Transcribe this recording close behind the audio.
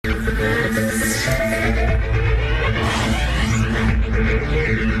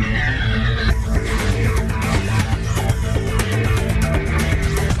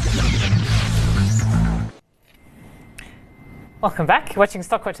Welcome back. You're watching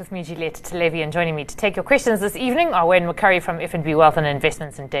Stockwatch with me, Juliette Televi, and joining me to take your questions this evening are Wayne McCurry from FNB Wealth and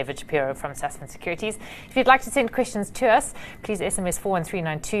Investments and David Shapiro from Sasfin Securities. If you'd like to send questions to us, please SMS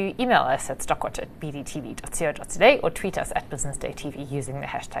 41392, email us at stockwatch@bdtv.co.za or tweet us at BusinessDayTV using the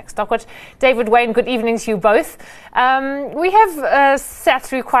hashtag Stockwatch. David, Wayne, good evening to you both. We have sat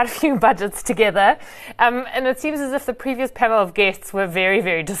through quite a few budgets together, and it seems as if the previous panel of guests were very,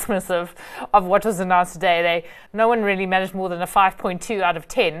 very dismissive of what was announced today. No one really managed more than a 5.2 out of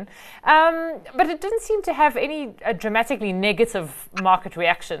 10. But it didn't seem to have any dramatically negative market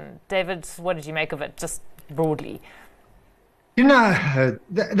reaction. David, what did you make of it, just broadly? You know,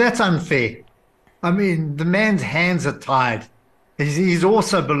 that's unfair. I mean, the man's hands are tied. He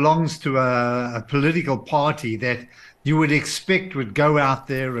also belongs to a political party that you would expect would go out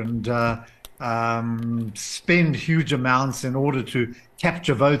there and spend huge amounts in order to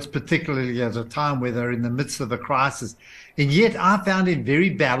capture votes, particularly at a time where they're in the midst of a crisis. And yet I found him very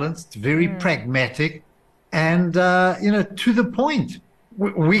balanced, very pragmatic, and, to the point.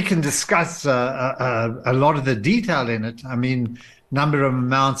 We can discuss a lot of the detail in it. I mean, number of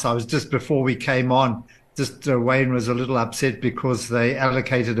amounts. I was just before we came on, Wayne was a little upset because they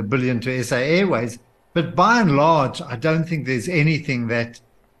allocated $1 billion to SA Airways. But by and large, I don't think there's anything that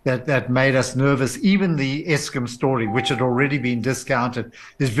made us nervous. Even the Eskom story, which had already been discounted,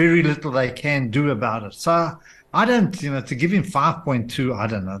 there's very little they can do about it. So I don't, to give him 5.2, I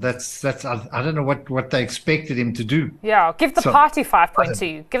don't know. I don't know what they expected him to do. Yeah, give the party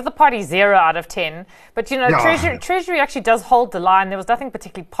 5.2. Give the party 0 out of 10. But, Treasury actually does hold the line. There was nothing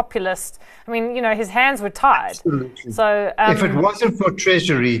particularly populist. I mean, his hands were tied. Absolutely. So if it wasn't for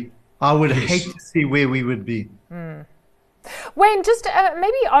Treasury, I would hate to see where we would be. Wayne, just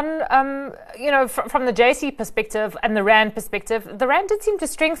maybe on, from the JSE perspective and the RAND perspective, the RAND did seem to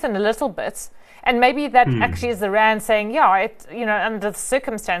strengthen a little bit. And maybe that actually is the RAND saying, under the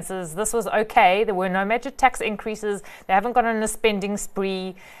circumstances, this was okay. There were no major tax increases. They haven't gone on a spending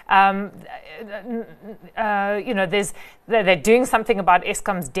spree. They're doing something about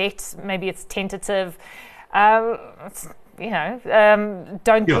Eskom's debt. Maybe it's tentative. Don't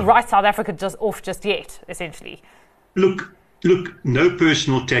write South Africa just yet, essentially. Look, no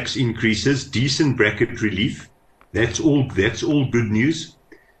personal tax increases, decent bracket relief. That's all good news.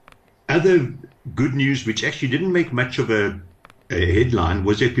 Other good news, which actually didn't make much of a headline,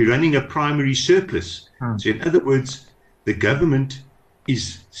 was that we're running a primary surplus. So in other words, the government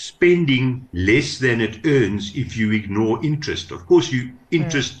is spending less than it earns if you ignore interest. Of course,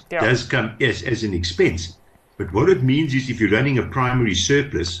 interest does come as an expense. But what it means is if you're running a primary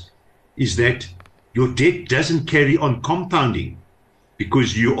surplus, is that your debt doesn't carry on compounding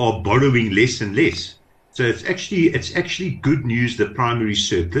because you are borrowing less and less. So it's actually good news, the primary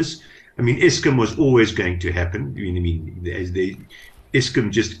surplus. I mean, Eskom was always going to happen. Eskom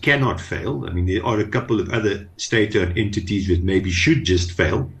just cannot fail. I mean, there are a couple of other state-owned entities that maybe should just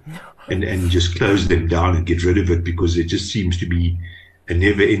fail and just close them down and get rid of it because it just seems to be a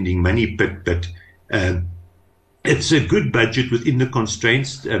never-ending money pit. But it's a good budget within the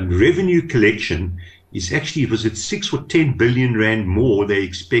constraints. Revenue collection is actually, was it 6 or 10 billion rand more they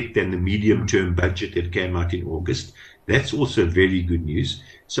expect than the medium-term budget that came out in August. That's also very good news.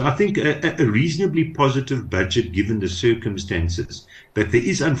 So I think a reasonably positive budget given the circumstances. But there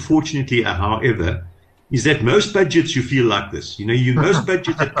is unfortunately a however, is that most budgets you feel like this. Most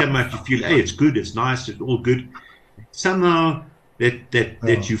budgets that come out, you feel, hey, it's good, it's nice, it's all good. Somehow that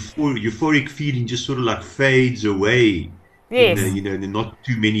euphoric feeling just sort of like fades away. Yes. In not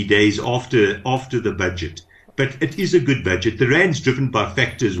too many days after the budget. But it is a good budget. The RAND's driven by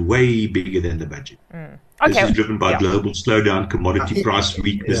factors way bigger than the budget. Okay. This is driven by global slowdown, commodity price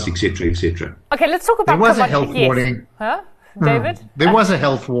weakness, etc., etc. Okay, let's talk about there was a health warning. Huh? David? There was a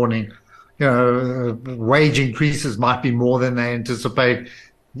health warning. Wage increases might be more than they anticipate.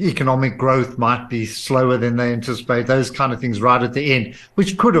 Economic growth might be slower than they anticipate. Those kind of things right at the end,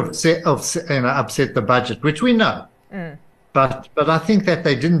 which could have upset the budget, which we know. But I think that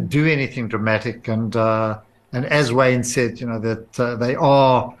they didn't do anything dramatic. And as Wayne said, that they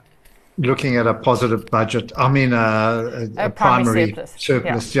are looking at a positive budget. I mean, a primary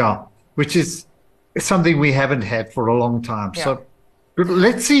surplus, which is something we haven't had for a long time. Yeah. So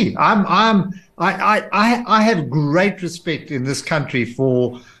let's see. I have great respect in this country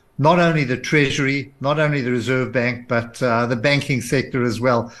for not only the Treasury, not only the Reserve Bank, but the banking sector as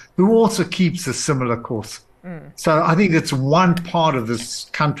well, who also keeps a similar course. So I think it's one part of this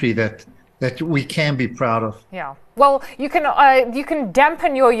country that we can be proud of. Yeah. Well, you can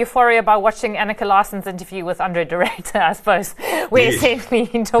dampen your euphoria by watching Annika Larsen's interview with Andre de Ruyter, I suppose, where essentially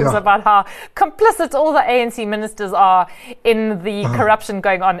he talks about how complicit all the ANC ministers are in the corruption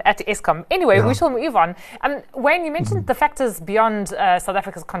going on at Eskom. Anyway, we shall move on. Wayne, you mentioned the factors beyond South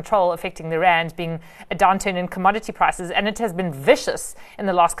Africa's control affecting the rand being a downturn in commodity prices, and it has been vicious in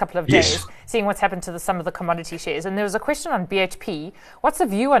the last couple of days, seeing what's happened to some of the commodity shares. And there was a question on BHP. What's the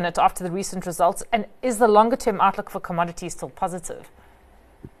view on it after the recent results, and is the longer-term outlook for commodities still positive?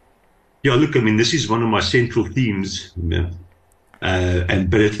 Yeah, look, I mean, this is one of my central themes, but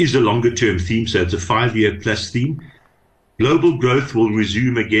it is a longer-term theme, so it's a 5-year plus theme. Global growth will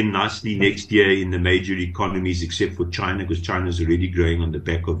resume again nicely next year in the major economies, except for China, because China is already growing on the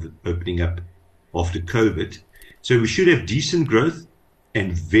back of opening up after COVID. So we should have decent growth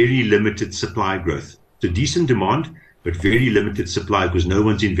and very limited supply growth. So decent demand, but very limited supply because no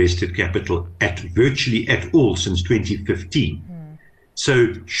one's invested capital virtually at all since 2015.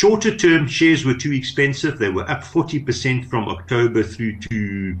 So shorter term shares were too expensive. They were up 40% from October through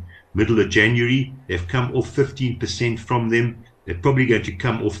to middle of January. They've come off 15% from them. They're probably going to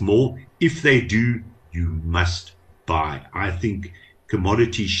come off more. If they do, you must buy. I think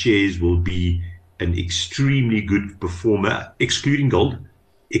commodity shares will be an extremely good performer, excluding gold,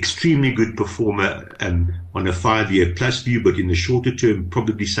 extremely good performer on a 5-year plus view, but in the shorter term,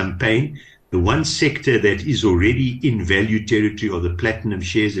 probably some pain. The one sector that is already in value territory are the platinum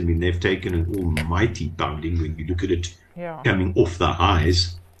shares. I mean, they've taken an almighty pounding when you look at it coming off the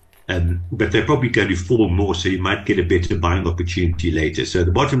highs. But they're probably going to fall more, so you might get a better buying opportunity later. So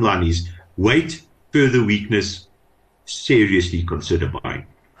the bottom line is wait, further weakness, seriously consider buying.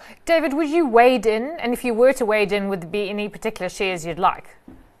 David, would you wade in? And if you were to wade in, would there be any particular shares you'd like?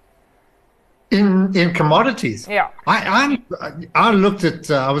 In commodities? Yeah. I looked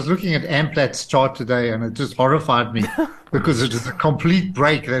at, I was looking at Amplat's chart today, and it just horrified me because it is a complete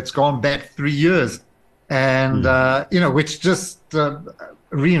break that's gone back 3 years. And, which just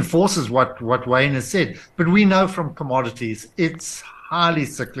reinforces what Wayne has said. But we know from commodities, it's highly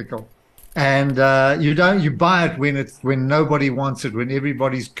cyclical. And you buy it when nobody wants it, when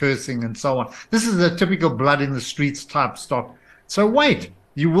everybody's cursing and so on. This is a typical blood in the streets type stock. So wait,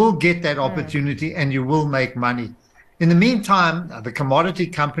 you will get that opportunity and you will make money. In the meantime, the commodity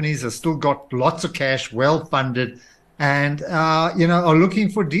companies have still got lots of cash, well funded, and are looking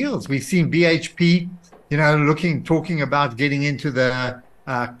for deals. We've seen BHP, talking about getting into the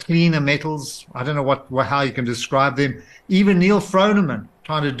cleaner metals. I don't know how you can describe them. Even Neil Froneman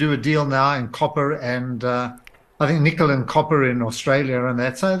trying to do a deal now in copper and I think nickel and copper in Australia and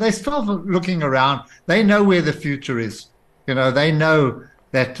that. So they're still looking around. They know where the future is. They know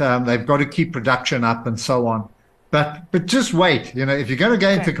that they've got to keep production up and so on. But just wait. If you're going to go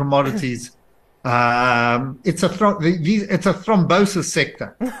into commodities, it's a thrombosis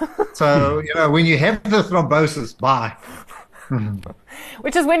sector. So when you have the thrombosis, buy.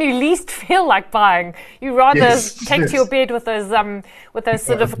 Which is when you least feel like buying. You rather take to your bed with those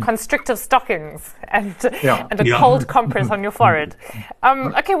sort of constrictive stockings and a cold compress on your forehead.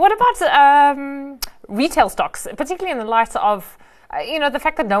 Okay, what about retail stocks, particularly in the light of the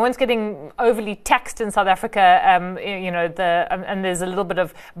fact that no one's getting overly taxed in South Africa, and there's a little bit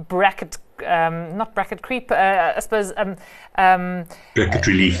of not bracket creep, I suppose. Bracket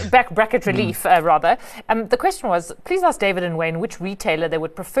relief. Bracket relief, rather. The question was, please ask David and Wayne which retailer they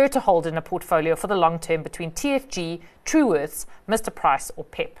would prefer to hold in a portfolio for the long term between TFG, Truworths, Mr. Price, or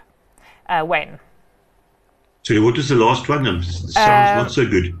PEP. Wayne. Sorry, what was the last one? Sounds not so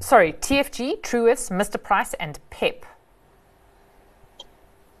good. Sorry, TFG, Truworths, Mr. Price, and PEP.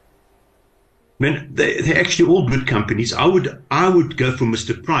 Man, they're actually all good companies. I would go for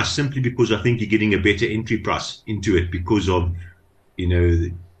Mr. Price simply because I think you're getting a better entry price into it because of,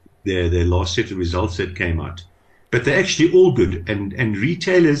 their last set of results that came out. But they're actually all good. And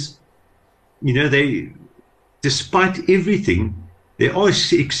retailers, they, despite everything, there are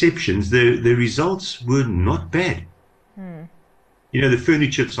exceptions. The results were not bad. The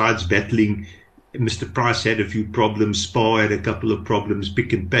furniture side's battling. Mr. Price had a few problems. Spar had a couple of problems,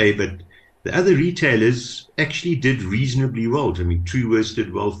 Pick n Pay, but the other retailers actually did reasonably well. I mean, Truworths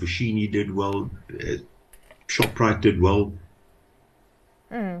did well, Foschini did well, Shoprite did well.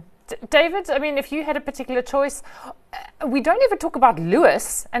 David, I mean, if you had a particular choice, we don't ever talk about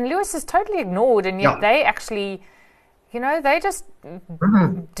Lewis, and Lewis is totally ignored, and yet they actually, they just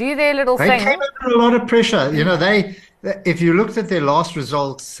do their little thing. They came under a lot of pressure. If you looked at their last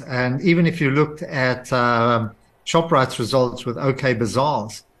results, and even if you looked at Shoprite's results with OK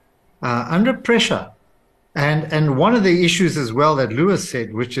Bazaars, under pressure. And one of the issues as well that Lewis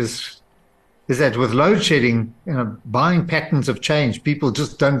said, which is is that with load shedding, buying patterns have changed. People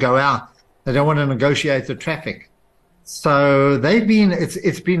just don't go out. They don't want to negotiate the traffic. So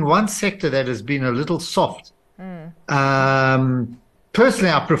it's been one sector that has been a little soft. Personally,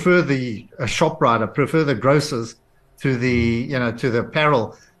 I prefer the ShopRite. I prefer the grocers to the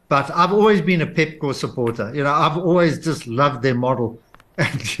apparel. But I've always been a Pepkor supporter. I've always just loved their model.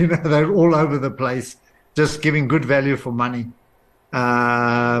 And, they're all over the place, just giving good value for money.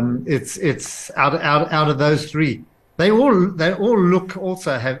 It's out of those three. They all look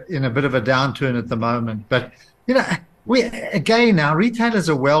also have in a bit of a downturn at the moment. But, our retailers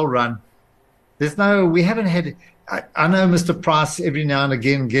are well run. We haven't had, I know Mr. Price every now and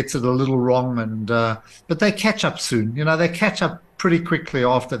again gets it a little wrong, but they catch up soon. They catch up pretty quickly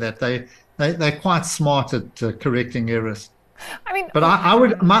after that. They're quite smart at correcting errors. I mean,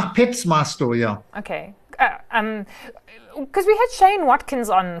 but Pep's my store, yeah. Okay. Because we had Shane Watkins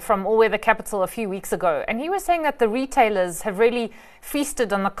on from All Weather Capital a few weeks ago, and he was saying that the retailers have really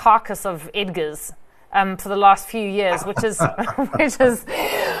feasted on the carcass of Edgar's for the last few years, which has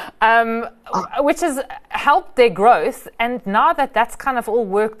helped their growth. And now that that's kind of all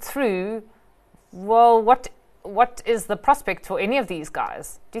worked through, well, what is the prospect for any of these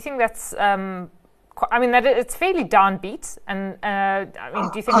guys? Do you think that's that it's fairly downbeat, and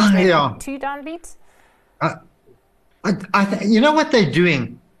do you think it's maybe too downbeat? What they're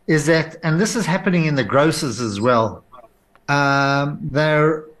doing is that, and this is happening in the grocers as well.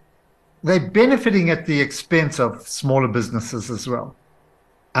 They're benefiting at the expense of smaller businesses as well.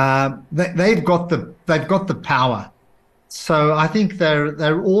 They've got the power, so I think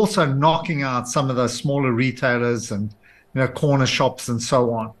they're also knocking out some of those smaller retailers and corner shops and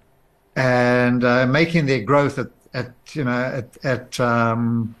so on, and making their growth at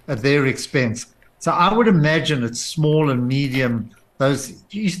their expense. So I would imagine it's small and medium. You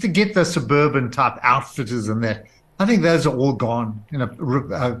used to get the suburban type outfitters and that. I think those are all gone,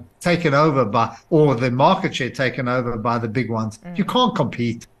 taken over or the market share taken over by the big ones. You can't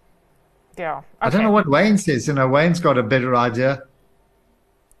compete. Yeah. Okay. I don't know what Wayne says. Wayne's got a better idea.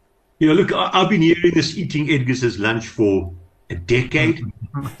 Look, I've been hearing this eating Edgar's as lunch for a decade.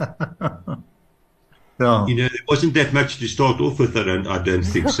 No. There wasn't that much to start off with. I don't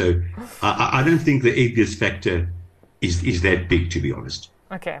think so. I don't think the Edgar's factor is that big, to be honest.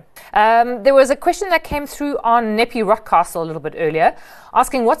 Okay. There was a question that came through on Nepi Rockcastle a little bit earlier,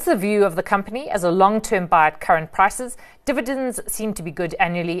 asking what's the view of the company as a long-term buy at current prices? Dividends seem to be good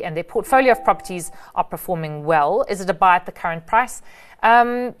annually, and their portfolio of properties are performing well. Is it a buy at the current price?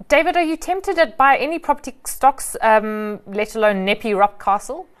 David, are you tempted to buy any property stocks, let alone Nepi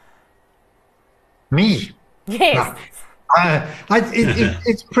Rockcastle? Me? Yes. No.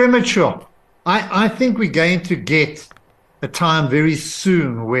 It's premature. I think we're going to get a time very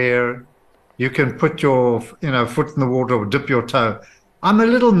soon where you can put your foot in the water or dip your toe. I'm a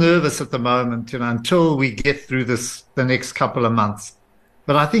little nervous at the moment, until we get through the next couple of months.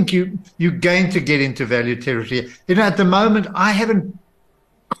 But I think you're going to get into value territory. At the moment, I haven't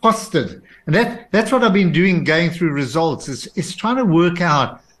costed, and that's what I've been doing going through results is trying to work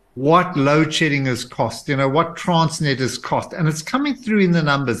out what load shedding has cost, what Transnet has cost. And it's coming through in the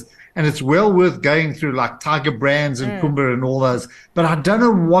numbers. And it's well worth going through, like Tiger Brands and Kumba and all those. But I don't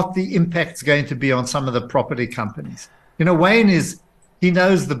know what the impact's going to be on some of the property companies. Wayne he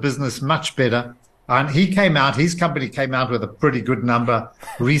knows the business much better. And his company came out with a pretty good number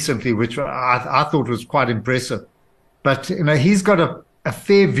recently, which I thought was quite impressive. But, he's got a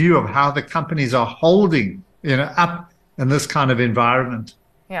fair view of how the companies are holding, up in this kind of environment.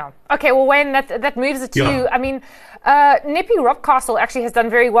 Yeah. Okay. Well, Wayne, that moves it to you. I mean, Nepi Rockcastle actually has done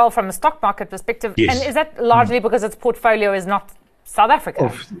very well from a stock market perspective. Yes. And is that largely because its portfolio is not South Africa?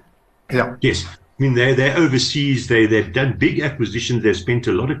 Yeah. Yes. I mean, they're overseas. They've done big acquisitions. They've spent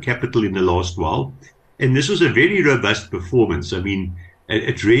a lot of capital in the last while. And this was a very robust performance. I mean,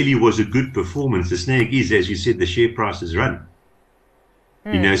 it really was a good performance. The snag is, as you said, the share price has run.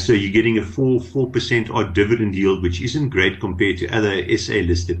 So you're getting a 4% odd dividend yield, which isn't great compared to other SA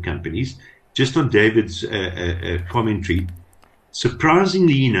listed companies. Just on David's commentary,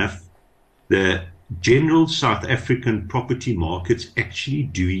 surprisingly enough, the general South African property market's actually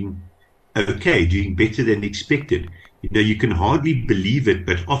doing okay, doing better than expected. You can hardly believe it,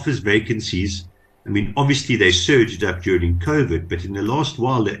 but office vacancies, I mean, obviously they surged up during COVID, but in the last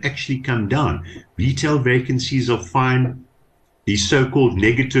while they actually come down. Retail vacancies are fine. These so-called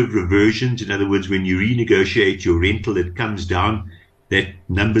negative reversions, in other words, when you renegotiate your rental, it comes down. That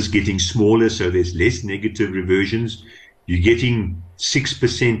number's getting smaller, so there's less negative reversions. You're getting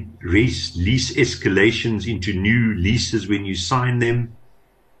 6% lease escalations into new leases when you sign them.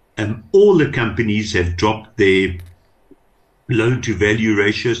 All the companies have dropped their loan to value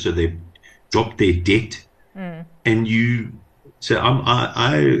ratio, so they've dropped their debt. And so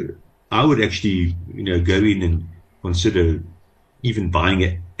I would actually, go in and consider even buying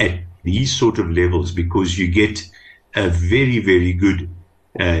it at these sort of levels, because you get a very, very good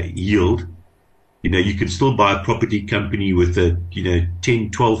yield. You can still buy a property company with a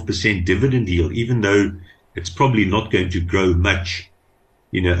 10-12% dividend yield, even though it's probably not going to grow much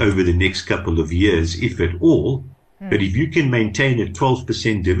over the next couple of years, if at all. But if you can maintain a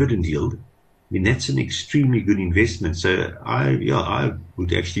 12% dividend yield, that's an extremely good investment. So I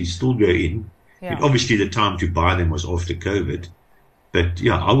would actually still go in. Yeah. Obviously, the time to buy them was after COVID, but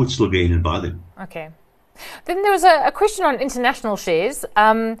I would still go in and buy them. Okay. Then there was a question on international shares.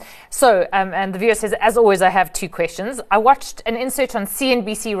 And the viewer says, as always, I have two questions. I watched an insert on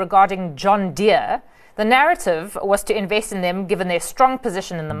CNBC regarding John Deere. The narrative was to invest in them given their strong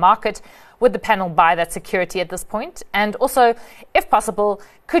position in the market. Would the panel buy that security at this point? And also, if possible,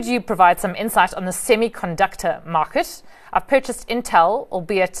 could you provide some insight on the semiconductor market? I've purchased Intel,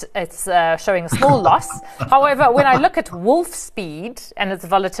 albeit it's showing a small loss. However, when I look at Wolfspeed and its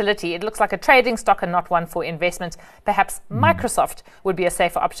volatility, it looks like a trading stock and not one for investment. Perhaps Microsoft would be a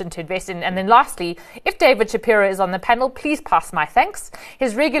safer option to invest in. And then lastly, if David Shapiro is on the panel, please pass my thanks.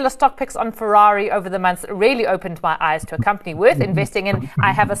 His regular stock picks on Ferrari over the months really opened my eyes to a company worth investing in.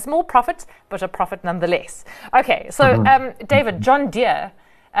 I have a small profit, but a profit nonetheless. Okay, so David, John Deere.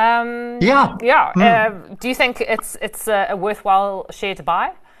 Do you think it's a worthwhile share to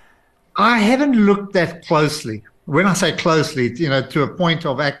buy? I haven't looked that closely. When I say closely, to a point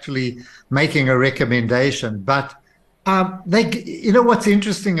of actually making a recommendation. But what's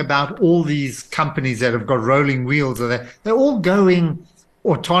interesting about all these companies that have got rolling wheels are that they're all going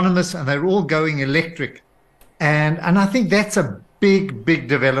autonomous and they're all going electric, and I think that's a big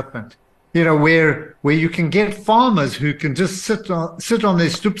development. Where you can get farmers who can just sit on their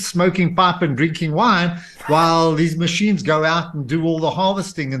stoop smoking pipe and drinking wine while these machines go out and do all the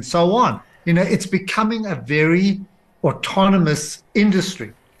harvesting and so on. It's becoming a very autonomous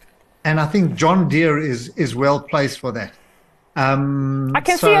industry. And I think John Deere is well placed for that. I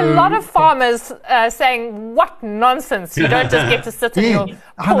can see a lot of farmers saying, what nonsense, you don't just get to sit in your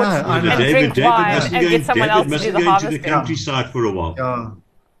porch and drink wine and get someone else to do the harvesting. To the countryside for a while. Yeah.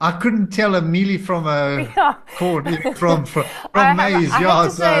 I couldn't tell a mealie from a corn, from maize.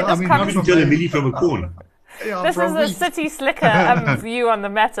 Not tell a mealie from a corn. This is a city slicker view on the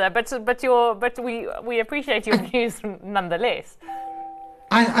matter, but we appreciate your views nonetheless.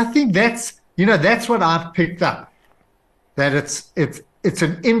 I think that's what I've picked up, that it's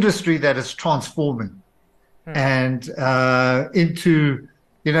an industry that is transforming and into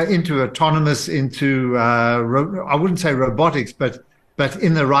autonomous, into I wouldn't say robotics, but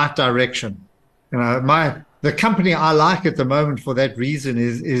in the right direction. The company I like at the moment for that reason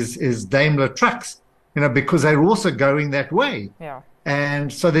is Daimler Trucks, because they're also going that way. Yeah.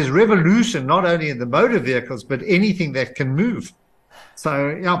 And so there's revolution not only in the motor vehicles but anything that can move.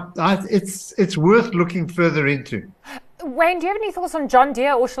 So it's worth looking further into. Wayne, do you have any thoughts on John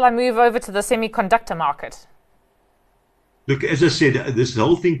Deere, or shall I move over to the semiconductor market? Look, as I said, this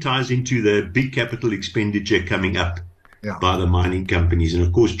whole thing ties into the big capital expenditure coming up by the mining companies. And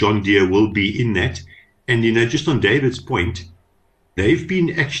of course, John Deere will be in that. And, just on David's point, they've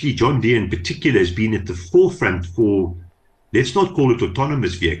been actually, John Deere in particular has been at the forefront for, let's not call it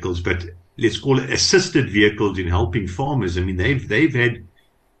autonomous vehicles, but let's call it assisted vehicles in helping farmers. I mean, they've had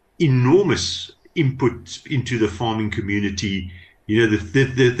enormous input into the farming community.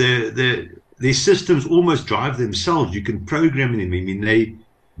 Their systems almost drive themselves. You can program them. I mean, they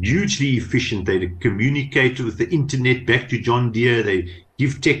hugely efficient. They communicate with the internet back to John Deere. They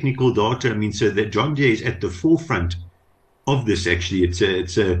give technical data. I mean, so that John Deere is at the forefront of this. Actually,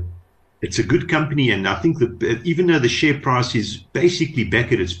 it's a good company, and I think that even though the share price is basically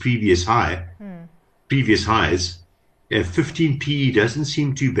back at its previous highs, 15 PE doesn't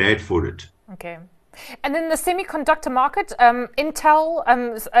seem too bad for it. Okay. And then the semiconductor market, Intel,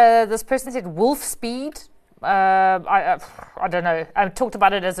 this person said Wolfspeed. I don't know. I talked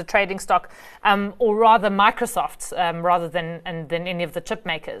about it as a trading stock, or rather Microsoft, rather than any of the chip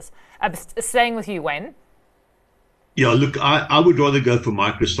makers. Staying with you, Wayne. Yeah, look, I would rather go for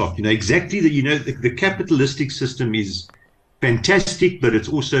Microsoft. Exactly the capitalistic system is fantastic, but it's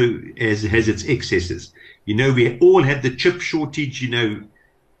also has its excesses. We all had the chip shortage.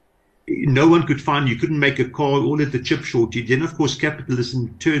 No one could find, you couldn't make a car, all at the chip shortage. Then, of course,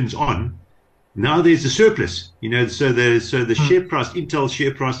 capitalism turns on. Now there's a surplus, so the share price, Intel's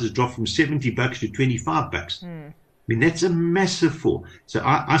share price has dropped from $70 to $25. mean, that's a massive fall. So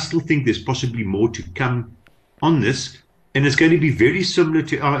I still think there's possibly more to come on this. And it's going to be very similar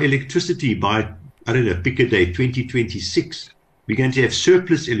to our electricity by, I don't know, pick a day, 2026. We're going to have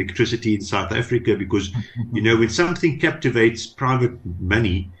surplus electricity in South Africa because, when something captivates private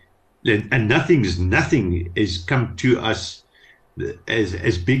money, and nothing has come to us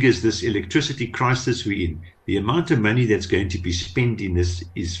as big as this electricity crisis we're in. The amount of money that's going to be spent in this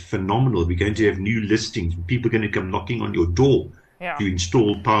is phenomenal. We're going to have new listings. People are going to come knocking on your door to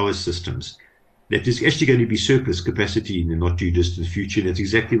install power systems. That is actually going to be surplus capacity in the not too distant future. And that's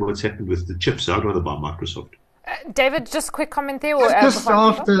exactly what's happened with the chips. I'd rather buy Microsoft. David, just a quick comment there. Just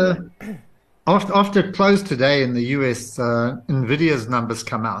after close today in the US, NVIDIA's numbers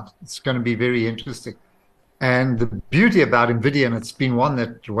come out. It's going to be very interesting. And the beauty about NVIDIA, and it's been one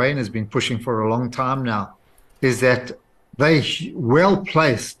that Wayne has been pushing for a long time now, is that they're well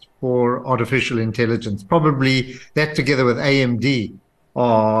placed for artificial intelligence. Probably that together with AMD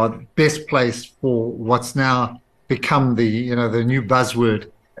are best placed for what's now become the new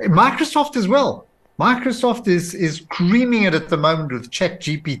buzzword. Microsoft as well. Microsoft is creaming it at the moment with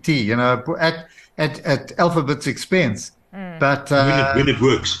ChatGPT, at Alphabet's expense. But when it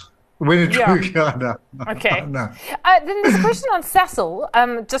works. When it works, no. Okay. No. Then there's a question on Sasol.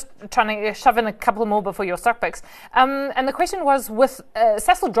 Just trying to shove in a couple more before your stock picks. And the question was, with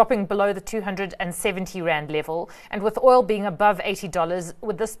Sasol dropping below the 270 Rand level, and with oil being above $80,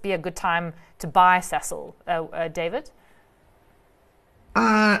 would this be a good time to buy Sasol, David?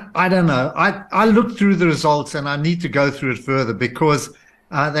 I don't know. I looked through the results and I need to go through it further because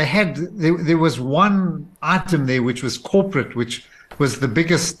there was one item there which was corporate, which was the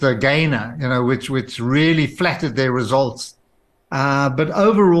biggest gainer, which really flattered their results. But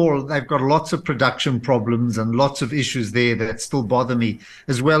overall, they've got lots of production problems and lots of issues there that still bother me,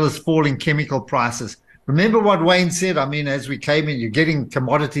 as well as falling chemical prices. Remember what Wayne said? I mean, as we came in, you're getting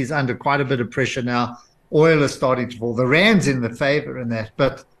commodities under quite a bit of pressure now. Oil is starting to fall. The Rand's in the favor in that.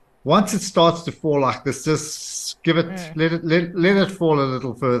 But once it starts to fall like this, just give it, let it fall a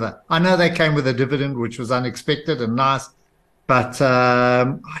little further. I know they came with a dividend, which was unexpected and nice. But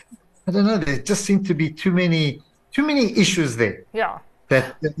I don't know. There just seem to be too many issues there. Yeah.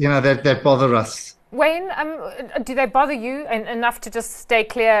 That bother us. Wayne, do they bother you enough to just stay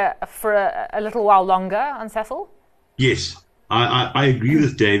clear for a little while longer on Sasol? Yes, I agree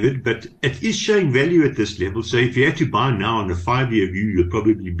with David, but it is showing value at this level. So if you had to buy now on a 5-year view, you'll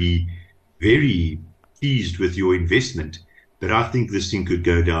probably be very pleased with your investment. But I think this thing could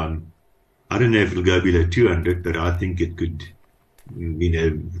go down. I don't know if it'll go below 200, but I think it could,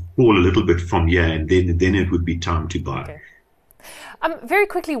 fall a little bit from here, and then it would be time to buy. Okay. Very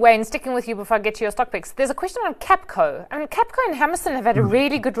quickly, Wayne, sticking with you before I get to your stock picks, there's a question on Capco. I mean, Capco and Hammerson have had a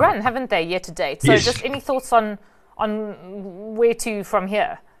really good run, haven't they, year to date? So just any thoughts on where to from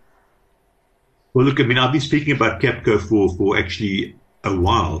here? Well, look, I mean, I've been speaking about Capco for actually a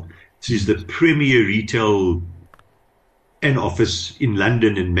while. This is the premier retail and office in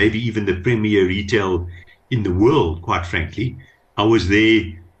London, and maybe even the premier retail in the world, quite frankly. I was there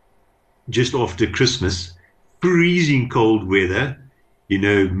just after Christmas, freezing cold weather,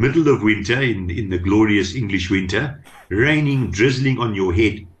 middle of winter in the glorious English winter, raining, drizzling on your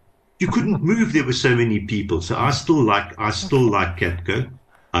head. You couldn't move. There were so many people. So I still like Capco.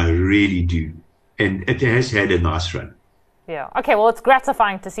 I really do. And it has had a nice run. Yeah. Okay. Well, it's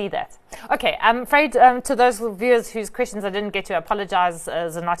gratifying to see that. Okay. I'm afraid to those viewers whose questions I didn't get to, I apologize.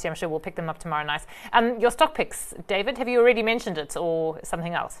 Zanati, I'm sure we'll pick them up tomorrow night. Your stock picks, David, have you already mentioned it or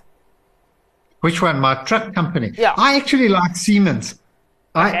something else? Which one? My truck company. Yeah. I actually like Siemens.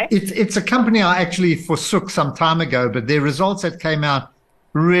 Okay. It's a company I actually forsook some time ago, but their results that came out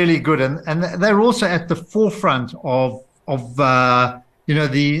really good, and they're also at the forefront of I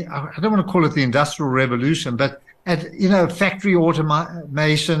don't want to call it the industrial revolution, but factory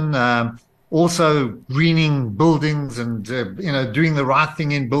automation, also greening buildings and doing the right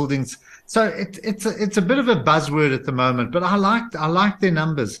thing in buildings. So it's a bit of a buzzword at the moment, but I like their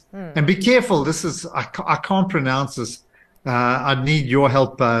numbers. And be careful. This is I can't pronounce this. I'd need your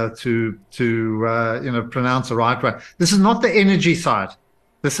help to pronounce the right way. This is not the energy side.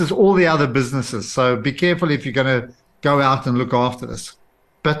 This is all the other businesses. So be careful if you're going to go out and look after this.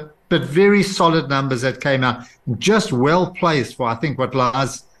 But very solid numbers that came out, just well placed for I think what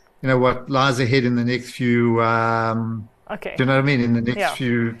lies ahead in the next few. Okay. Do you know what I mean? In the next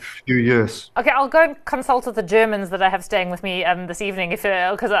few years. Okay, I'll go and consult with the Germans that I have staying with me this evening,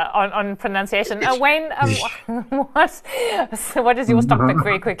 because on pronunciation. Wayne, what is your stock pick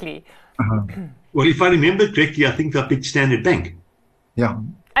very quickly? Well, if I remember correctly, I think I picked Standard Bank. Yeah.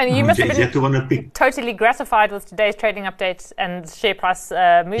 And you must have Is that the one I been picked? totally gratified with today's trading update and share price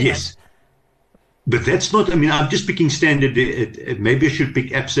movement. Yes. But that's not, I mean, I'm just picking Standard. Maybe I should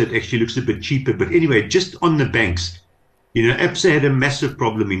pick ABSA. It actually looks a bit cheaper. But anyway, just on the banks, ABSA had a massive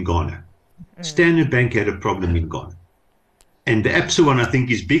problem in Ghana. Standard Bank had a problem in Ghana. And the ABSA one, I think,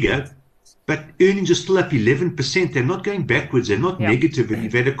 is bigger. But earnings are still up 11%. They're not going backwards. They're not negative. And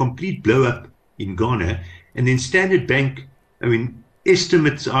you've had a complete blow up in Ghana. And then Standard Bank, I mean,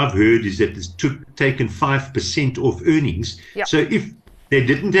 estimates I've heard is that it's taken 5% off earnings. Yep. So if they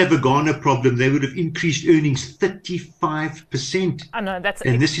didn't have a Ghana problem, they would have increased earnings 35%. I know that's.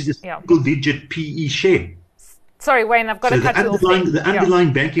 And this is a single-digit PE share. Sorry, Wayne, I've got to cut you off. The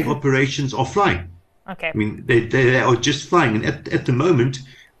underlying banking operations are flying. Okay. I mean, they are just flying. And at the moment,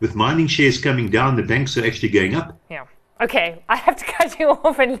 with mining shares coming down, the banks are actually going up. Yeah. Okay, I have to cut you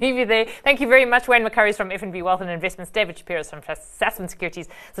off and leave you there. Thank you very much, Wayne McCurry from FNB Wealth and Investments, David Shapiro from Sasfin Securities.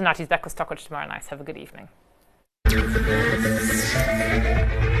 Zanati's back with Stockwatch tomorrow night. Have a good evening.